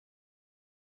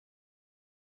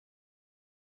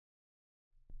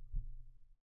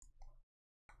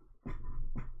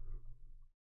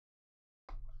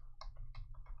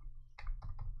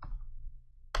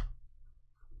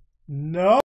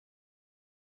No.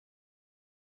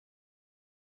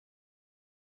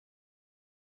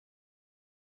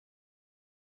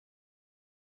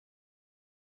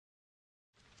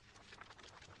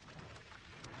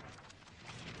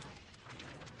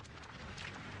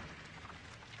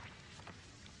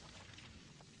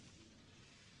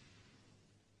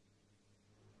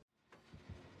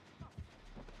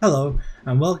 Hello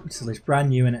and welcome to this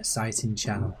brand new and exciting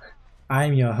channel. I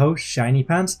am your host Shiny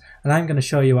Pants and I'm going to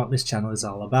show you what this channel is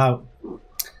all about.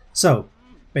 So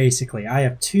basically I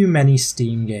have too many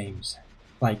Steam games,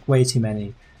 like way too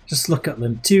many. Just look at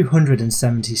them,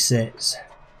 276.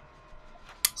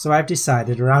 So I've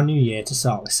decided around New Year to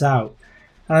sort this out,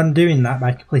 and I'm doing that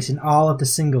by completing all of the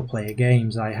single player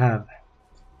games I have.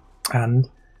 And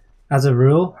as a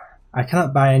rule, I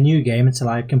cannot buy a new game until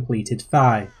I've completed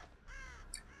 5.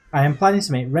 I am planning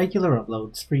to make regular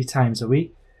uploads 3 times a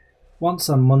week, once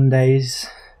on Mondays,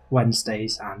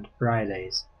 Wednesdays and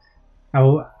Fridays,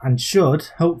 and should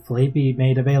hopefully be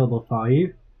made available for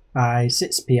you by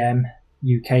 6 PM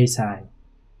UK time.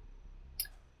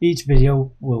 Each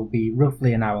video will be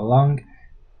roughly an hour long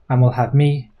and will have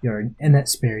me, your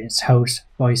inexperienced host,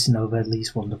 voicing over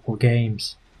these wonderful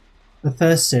games. The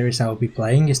first series I will be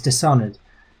playing is Dishonored,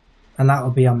 and that will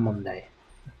be on Monday.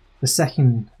 The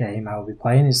second game I will be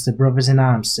playing is the Brothers in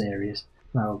Arms series,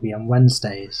 and that will be on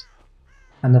Wednesdays.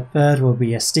 And the third will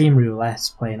be a Steam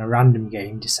Roulette, playing a random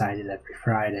game decided every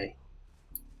Friday.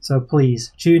 So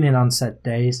please tune in on said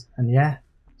days, and yeah,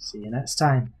 see you next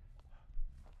time.